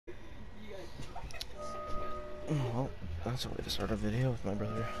That's a way to start a video with my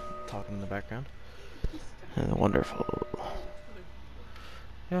brother talking in the background. And wonderful.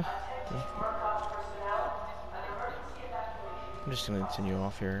 Yeah. I'm just gonna continue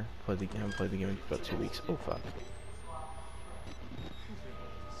off here. Haven't played the game in about 2 weeks. Oh fuck.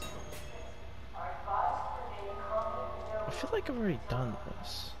 I feel like I've already done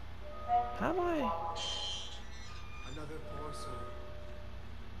this. Have I? Another poor soul.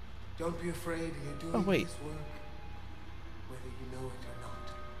 Don't be afraid, you're doing wait. His work, whether you know it or not.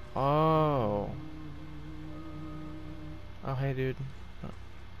 Oh. Oh hey dude. Oh.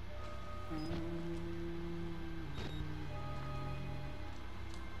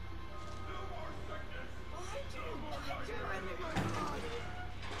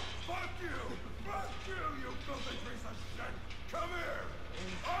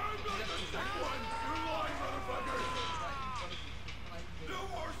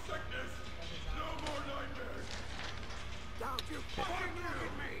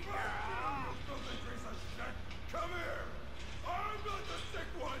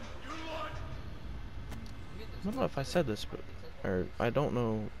 I don't know if I said this, but I don't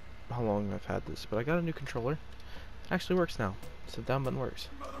know how long I've had this, but I got a new controller. It actually works now. So the down button works.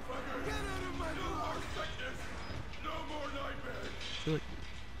 See, look,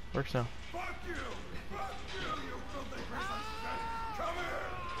 works now.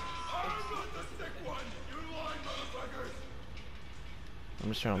 I'm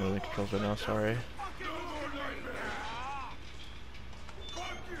just trying to move the controls right now. Sorry.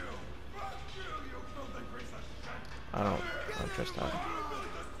 I don't trust that.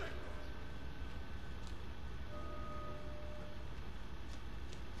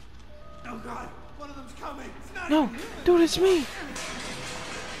 Oh God, one of them's coming. It's not No, dude, it's me.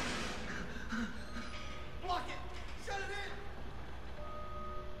 Block it. Shut it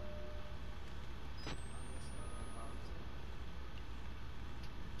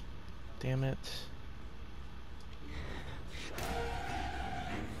in. Damn it.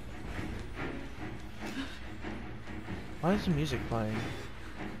 Why is the music playing?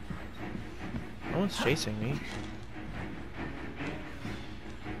 No one's chasing me.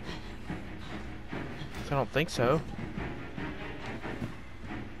 I don't think so.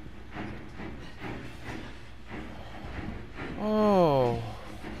 Oh.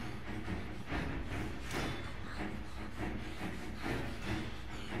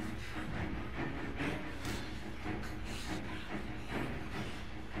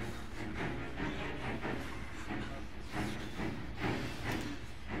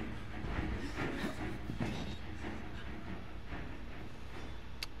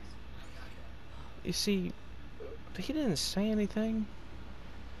 You see, he didn't say anything.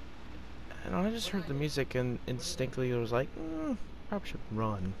 And I just heard the music and instinctively it was like, probably should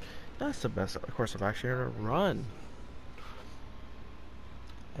run. That's the best course of action to run.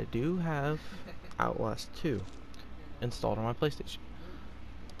 I do have Outlast 2 installed on my PlayStation.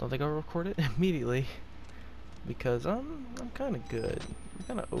 Don't think I'll record it immediately because I'm kind of good. I'm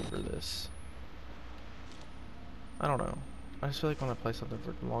kind of over this. I don't know. I just feel like when I play something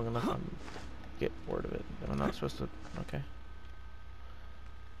for long enough, I get bored of it. I'm not supposed to. Okay.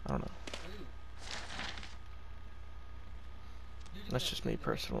 I don't know. That's just me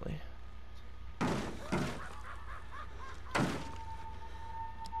personally. I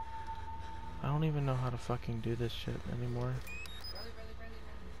don't even know how to fucking do this shit anymore.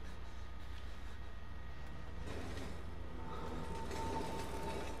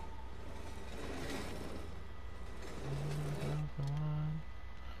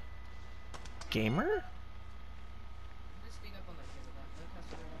 Gamer?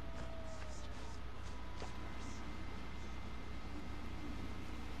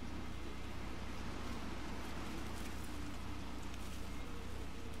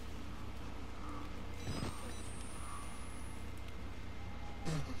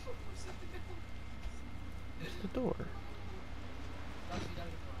 The door.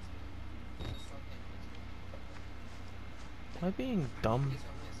 Am I being dumb?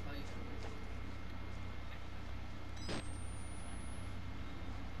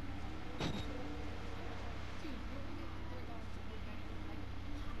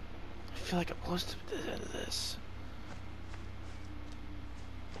 I feel like I'm close to the end of this.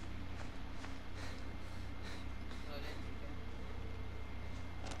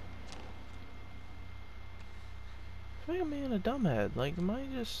 I feel like I'm being a dumbhead. Like, am I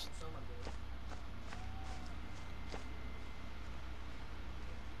just...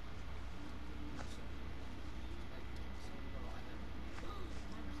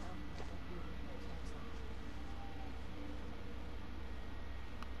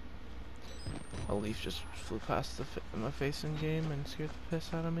 A leaf just flew past my face in game and scared the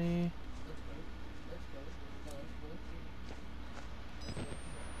piss out of me.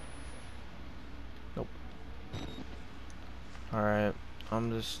 Nope. Alright,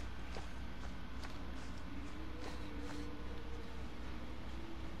 I'm just...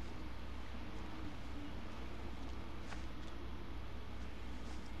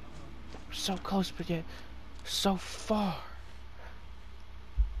 so close, but yet so far.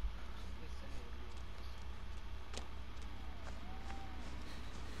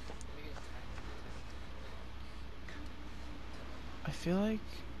 I feel like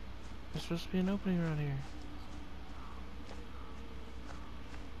there's supposed to be an opening around here.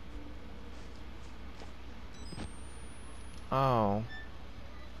 Oh.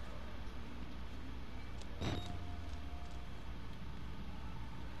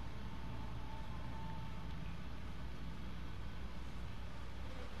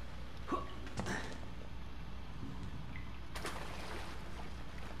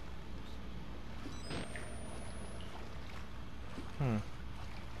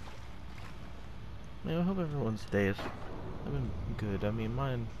 I hope everyone's days have been good. I mean,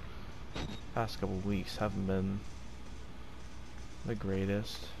 mine past couple weeks haven't been the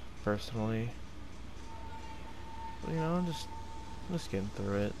greatest, personally. But, you know, I'm just getting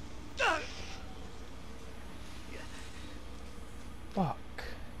through it. Fuck.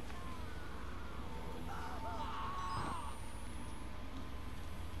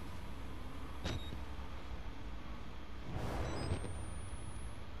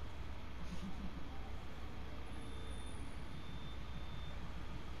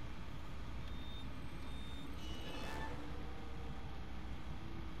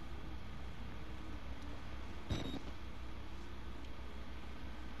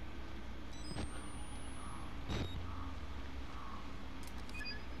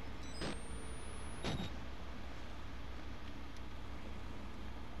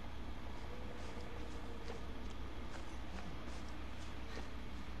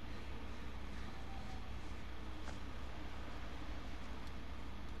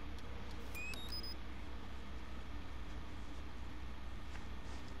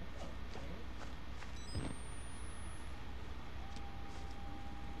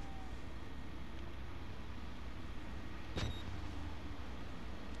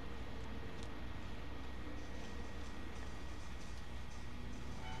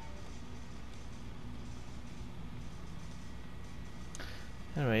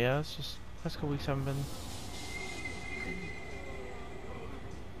 Anyway, yeah, it's just past couple weeks haven't been.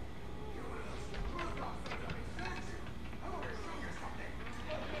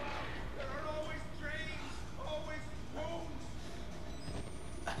 There are always drains, always wounds.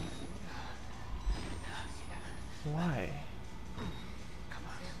 Why? Come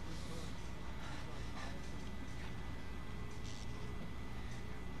on.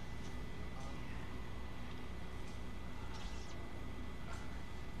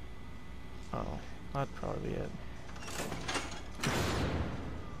 Oh, that'd probably be it.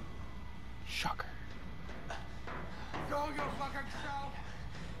 Shocker. Go your fucking self.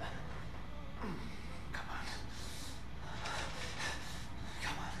 Come on.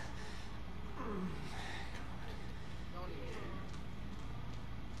 Come on.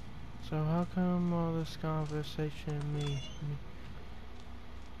 So how come all this conversation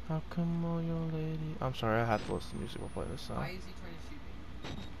how come all your lady... I'm sorry, I have to listen to music while playing this song. Why is he trying to shoot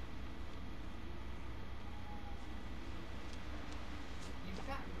me? You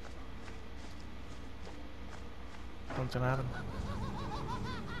got me. Something's gonna happen. There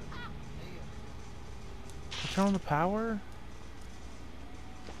you go. Turn on the power?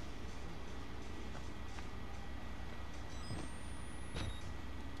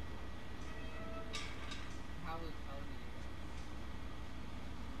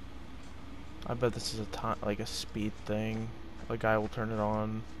 I bet this is a time, like a speed thing. A guy will turn it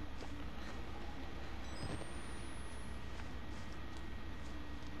on.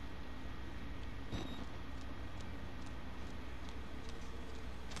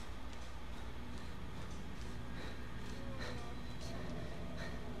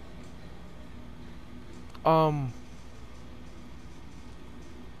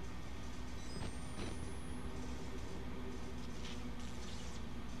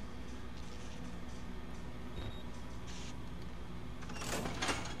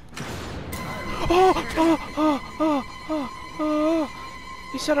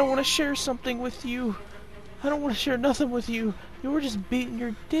 He said I want to share something with you. I don't want to share nothing with you. You were just beating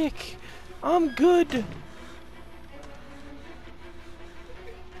your dick. I'm good.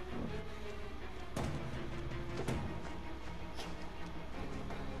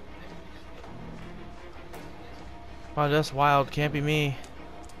 Wow, that's wild. Can't be me.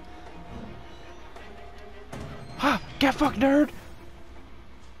 Ha! Get fucked, nerd!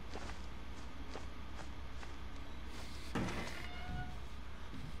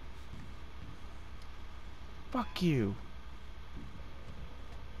 Fuck you.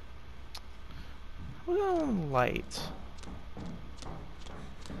 We're on light.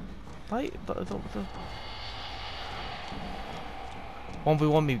 Light. The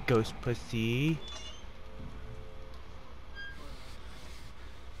 1v1 me, ghost pussy.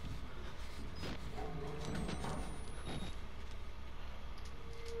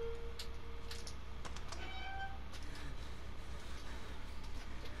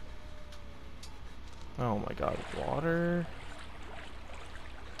 Oh my god, water.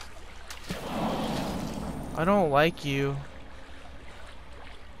 I don't like you.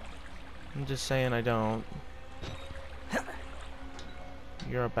 I'm just saying I don't.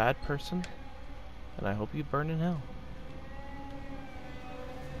 You're a bad person, and I hope you burn in hell.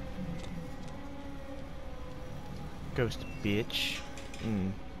 Ghost bitch.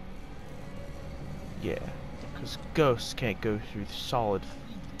 Yeah, because ghosts can't go through solid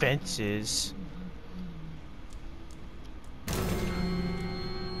fences.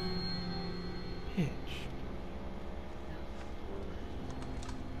 Bitch.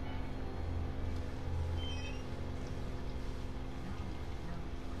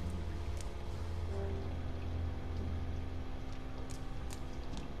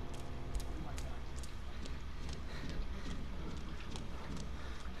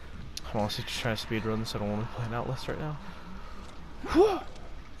 I'm honestly just trying to speedrun this. I don't want to play an Outlast right now.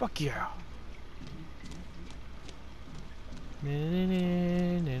 Fuck yeah.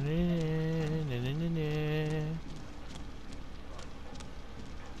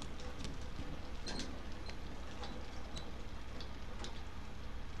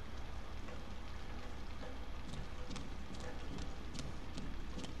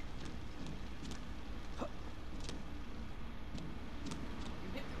 You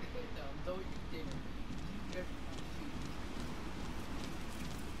hit them, though you didn't. You have to shoot.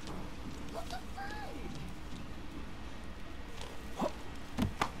 What the fuck?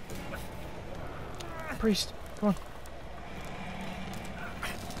 Priest, come on.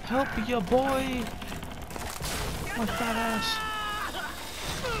 Help your boy. My fat ass.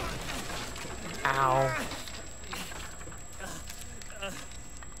 Ow.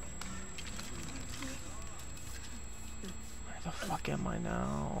 Where the fuck am I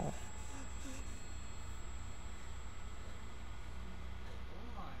now? Oh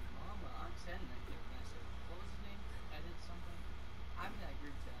my mama, I'm sending that kid a message. What was his name? Edit something? I'm in that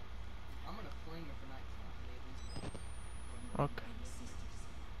group chat. I'm gonna fling it for night time, maybe. Okay.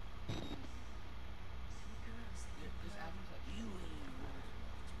 Just add him to you ain't worth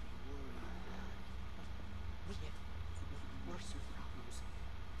what to be worried about. We're super problems.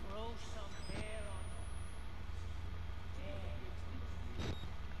 Throw some hair on them.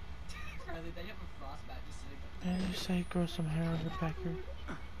 Riley, they have a frostbite just sitting there. And you say grow some hair on your back here.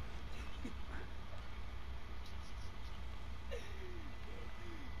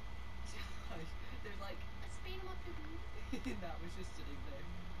 They're like, let's beat him up, dude. And that was just sitting there.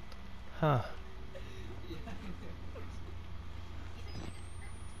 Huh. Yeah.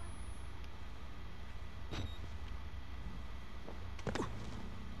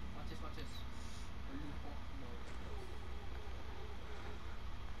 Watch this, watch this. Oh, no.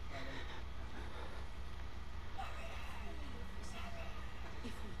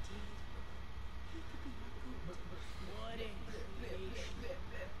 If we did, he could be our goat. What in creation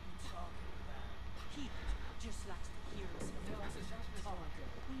are you talking about? He just likes to hear himself talk.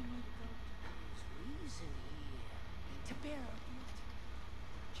 We need a goat. There's reason here. To bear our guilt.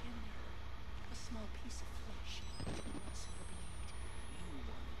 Gender, a small piece of flesh to rustle the blade. You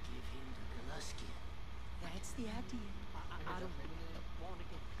want to give him to Gluskin. That's the idea. I don't want to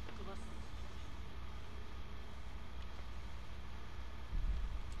get Gluskin.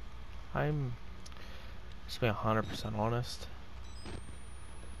 I'm just being 100% honest.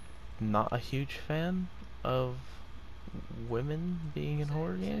 Not a huge fan of women being in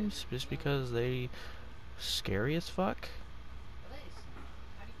horror games just because they scary as fuck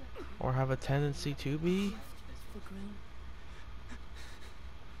or have a tendency to be. For Groom.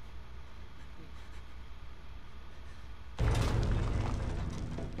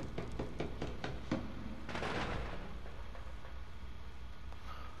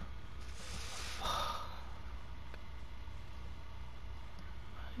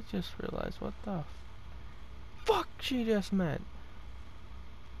 I just realized what the fuck she just meant.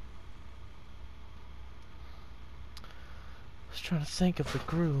 I was trying to think of the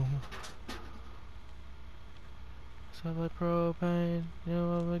Groom. Stuff like propane, you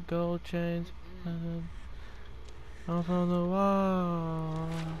know, with gold chains, and off on the wall.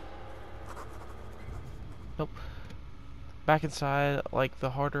 Nope. Back inside, like, the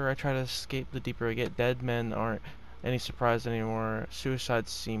harder I try to escape, the deeper I get. Dead men aren't any surprise anymore.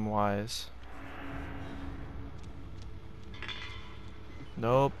 Suicides seem wise.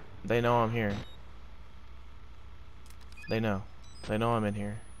 Nope. They know I'm here. They know. They know I'm in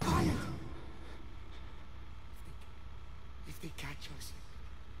here. Quiet! If they catch us,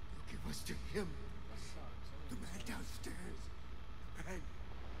 they'll give us to him. The man downstairs. Bad.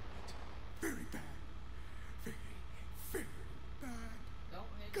 Very bad. Very, very bad. Don't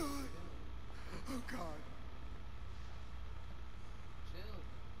hit God. me. Oh, God. Chill.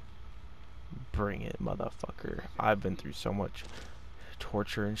 Bring it, motherfucker. I've been through so much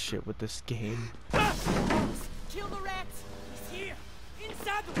torture and shit with this game. Kill the rats! He's here!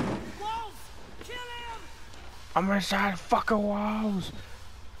 Inside the walls! Kill him! I'm inside fucking walls!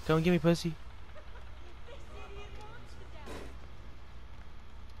 Don't get me, pussy. This idiot wants to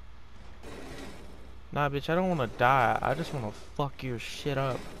die. Nah, bitch, I don't want to die. I just want to fuck your shit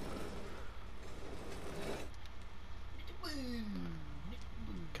up.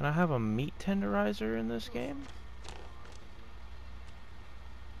 Can I have a meat tenderizer in this game?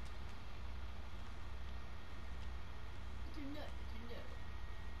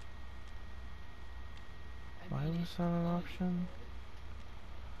 Why was that an option?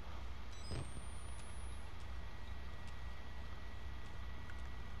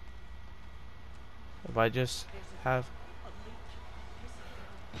 If I just have...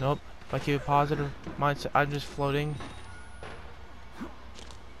 Nope. If I keep a positive mindset, I'm just floating.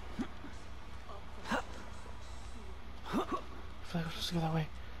 I feel like I'm supposed to go that way.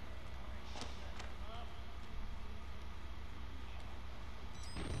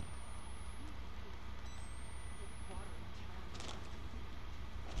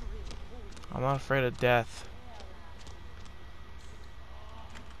 I'm not afraid of death.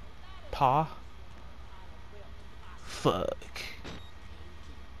 Pa? Fuck.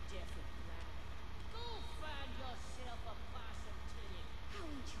 Go find yourself a possum ticket. How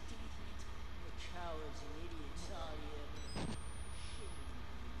ain't you dead yet? The cowards and idiots, all you.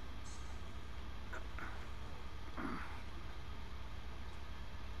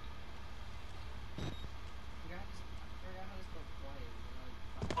 I forgot how to spell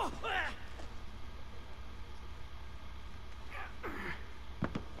quiet.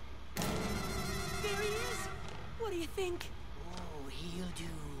 There he is! What do you think? Oh, he'll do.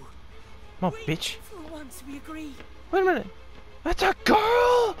 Come on, bitch. For once we agree. Wait a minute. That's a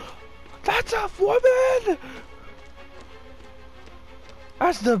girl! That's a woman!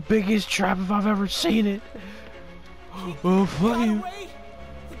 That's the biggest trap if I've ever seen it. Oh, fuck Got you. away.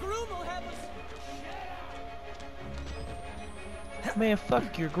 The groom will have us. Man,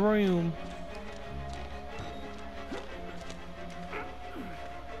 fuck your groom.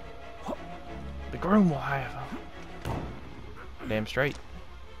 The groom will have him. Damn straight.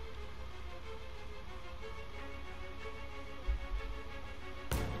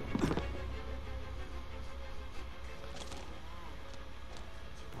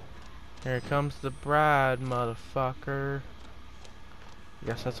 Here comes the bride, motherfucker.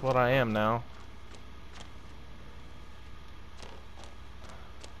 Guess that's what I am now.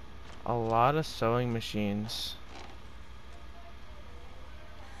 A lot of sewing machines.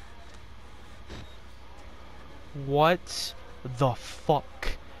 What the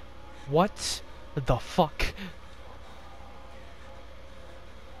fuck? What the fuck?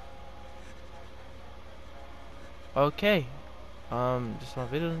 Okay. Just my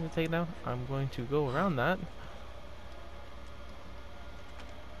video to take now. I'm going to go around that.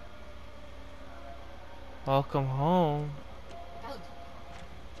 Welcome home.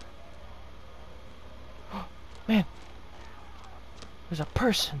 Man, there's a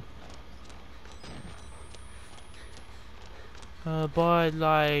person. Boy,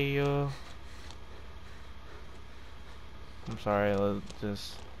 like I'm sorry. Let's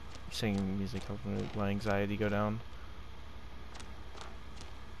just singing music helps my anxiety go down.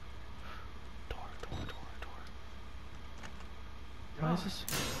 Door. Why is this?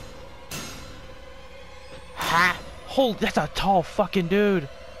 Ha! Hold, that's a tall fucking dude.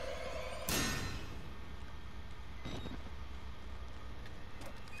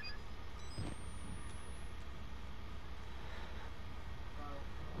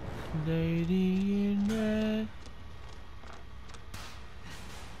 Lady in red.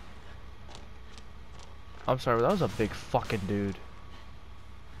 I'm sorry, that was a big fucking dude.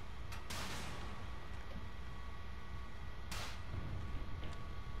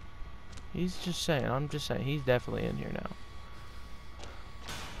 He's just saying. I'm just saying. He's definitely in here now.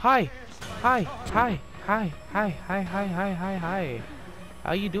 Hi! Hi! Hi! Hi! Hi! Hi! Hi! Hi! Hi! Hi!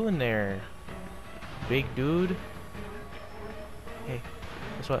 How you doing there, big dude? Hey,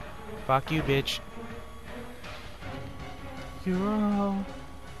 guess what? Fuck you, bitch. You're a hoe.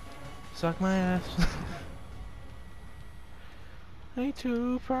 Suck my ass. Ain't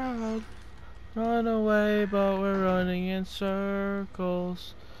too proud. Run away, but we're running in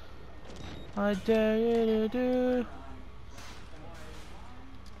circles. I dare you to do.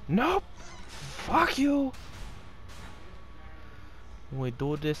 Nope. Fuck you. We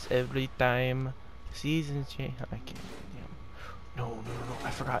do this every time. Season change. I can't. No, no, no, no.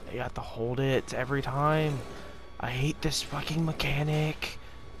 I forgot. You have to hold it every time. I hate this fucking mechanic.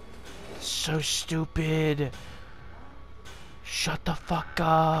 It's so stupid. Shut the fuck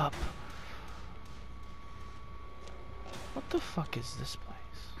up. What the fuck is this place?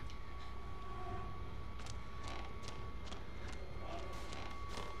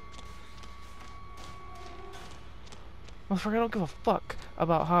 Motherfucker, I don't give a fuck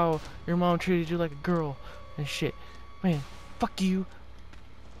about how your mom treated you like a girl and shit. Man, fuck you.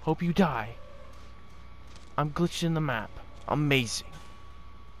 Hope you die. I'm glitched in the map. Amazing.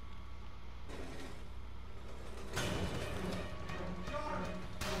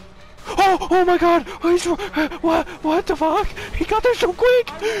 Oh, oh my god! What the fuck? He got there so quick!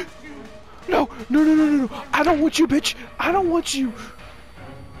 No, no, no, no, no, no. I don't want you, bitch. I don't want you.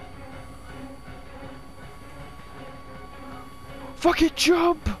 Fucking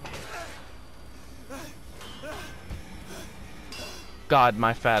jump! God,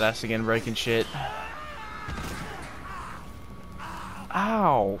 my fat ass again breaking shit.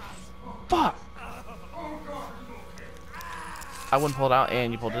 Ow. Fuck. I wouldn't pull it out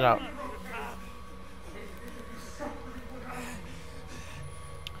and you pulled it out.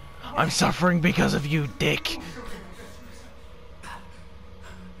 I'm suffering because of you, dick.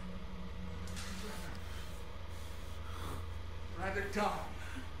 Rather die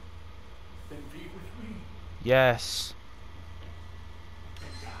than be with me. Yes.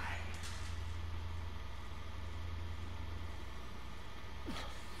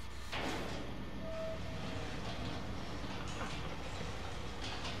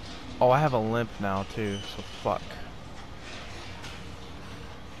 Oh, I have a limp now too, so fuck.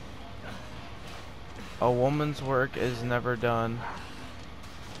 A woman's work is never done.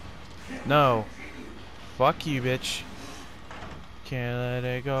 No. Fuck you, bitch. Can't let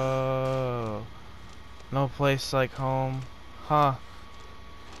it go. No place like home. Huh.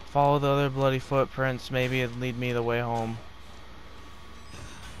 Follow the other bloody footprints. Maybe it'd lead me the way home.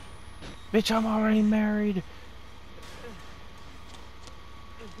 Bitch, I'm already married.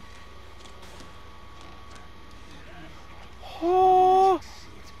 Oh.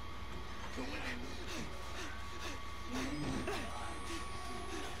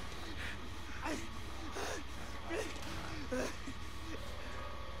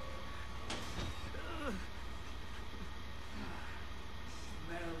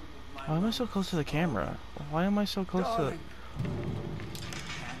 Why am I so close to the camera? Why am I so close to the...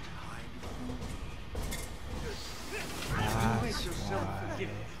 That's why.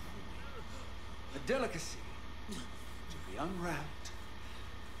 A delicacy to be unwrapped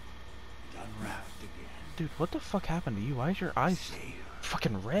and unwrapped again. Dude, what the fuck happened to you? Why is your eyes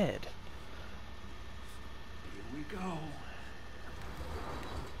fucking red? Here we go.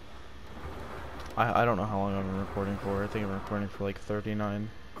 I don't know how long I've been recording for. I think I've been recording for like 39,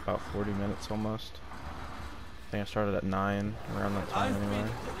 about 40 minutes almost. I think I started at 9, around that time anyway.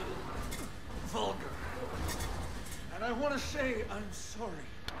 Vulgar. And I want to say I'm sorry.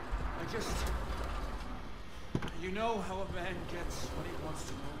 I just... You know how a man gets what he wants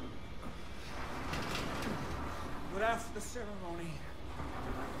to know. But after the ceremony,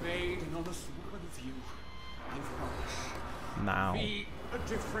 I made an honest woman of you. I promise. Now. Be a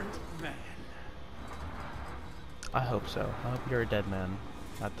different man. I hope so. I hope you're a dead man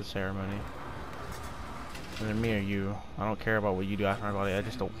at the ceremony. Either me or you. I don't care about what you do after my body. I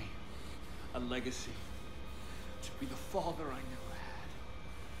just don't... A legacy. To be the father I never had.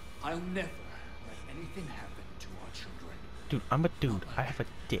 I'll never let anything happen to our children. Dude, I'm a dude. I have a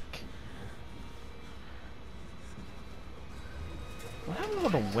dick. What happened to all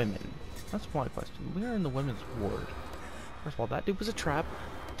the women? That's my question. We're in the women's ward. First of all, that dude was a trap.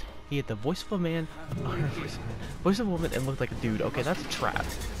 He had the voice of a man, voice of a woman, and looked like a dude. Okay, that's a trap.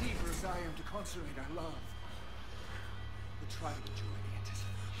 As eager as I am to consummate our love, the try to enjoy the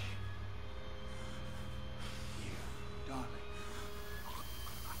anticipation. Here, darling.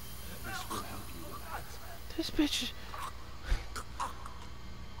 This will help you relax. This bitch is...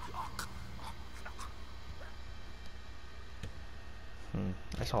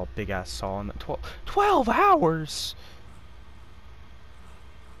 I saw a big ass saw in the 12 hours.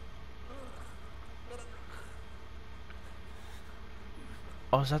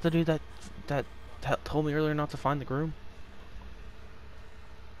 Oh, is that the dude that told me earlier not to find the groom?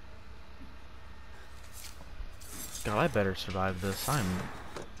 God, I better survive this. Yeah.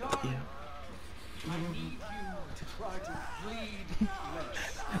 I need you to try to bleed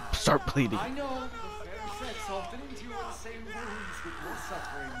less. Start bleeding. I know the fair sex often endure the same wounds with your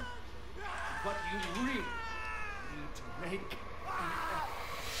suffering, but you really need to make an effort.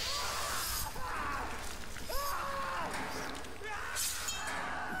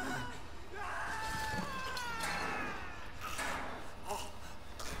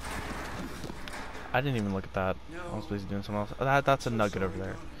 I didn't even look at that. I was busy doing something else. That's a nugget over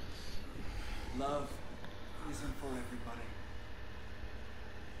there. Love isn't for everybody.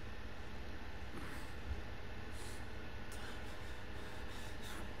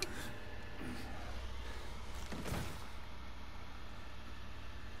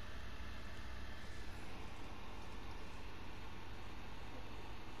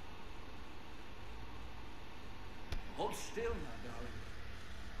 Hold still now, darling.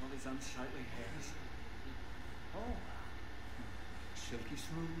 All these unsightly hairs. Oh, silky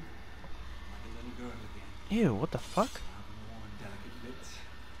smooth, like a little girl again. Ew, what the fuck? Worn delicate lips.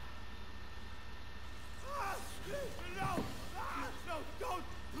 No, don't,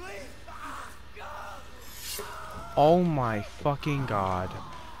 please. Oh my fucking god.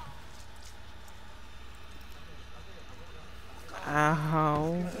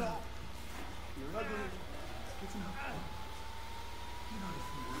 Ow.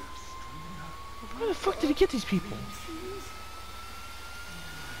 Where the fuck did he get these people?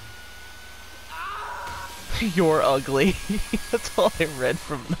 You're ugly. That's all I read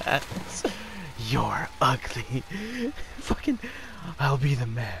from that. You're ugly. Fucking, I'll be the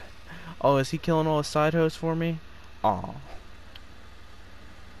man. Oh, is he killing all his side hoes for me? Aw.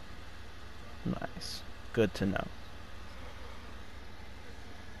 Nice. Good to know.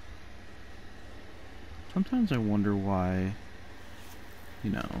 Sometimes I wonder why, you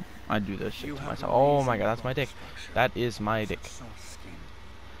know, I do this shit to myself. Oh my god, that's my dick. That is my dick.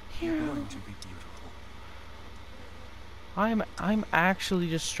 You're going to be beautiful. I'm actually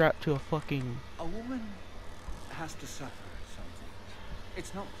just strapped to a fucking... A woman has to suffer something.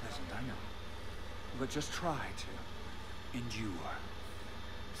 It's not pleasant, I know. But just try to endure.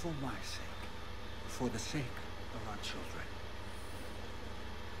 For my sake. For the sake of our children.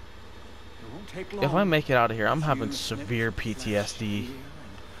 It won't take long. If I make it out of here, I'm having severe PTSD.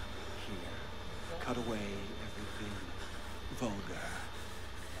 Cut away everything vulgar.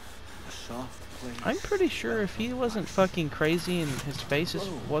 A soft place. I'm pretty sure if he wasn't fucking crazy and his face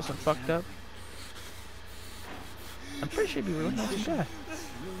wasn't fucked up, I'm pretty sure he'd be a really handsome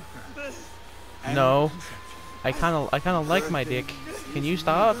guy. No. I kinda like my dick. Can you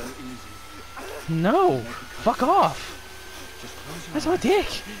stop? No! Fuck off! That's my dick!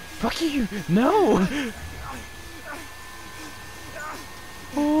 Fuck you! No!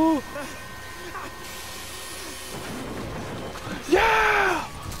 Oh! Yeah!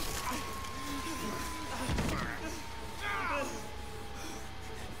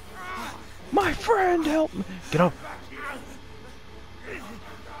 My friend, help me! Get up!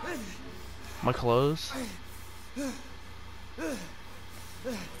 My clothes?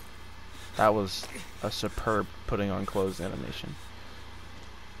 That was a superb putting on clothes animation.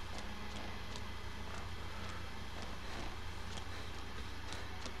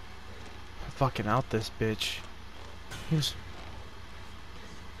 I'm fucking out this bitch. He was...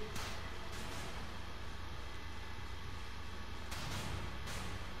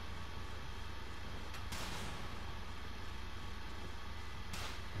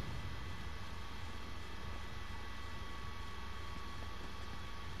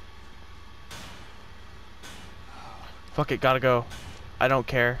 Fuck it, gotta go. I don't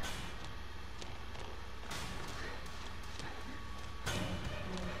care.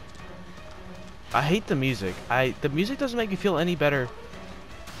 I hate the music. The music doesn't make me feel any better.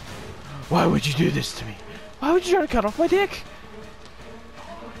 Why would you do this to me? Why would you try to cut off my dick?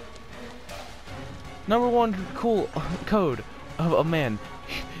 Number one cool code of a man.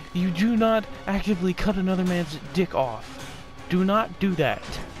 You do not actively cut another man's dick off. Do not do that.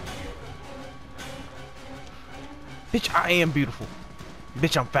 Bitch, I am beautiful.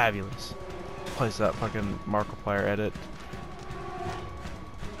 Bitch, I'm fabulous. Place that fucking Markiplier edit.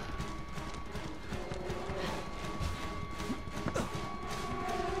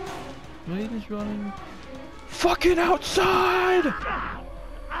 Wait, is running. Fucking outside!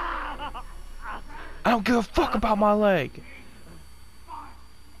 I don't give a fuck about my leg.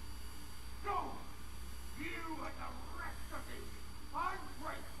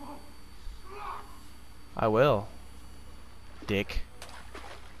 I will. Dick.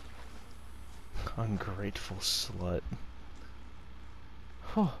 Ungrateful slut.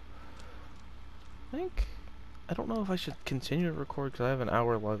 Oh. I don't know if I should continue to record because I have an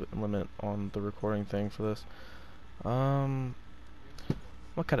hour limit on the recording thing for this. I'm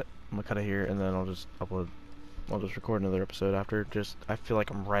gonna cut it here and then I'll just upload. I'll just record another episode after. I feel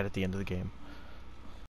like I'm right at the end of the game.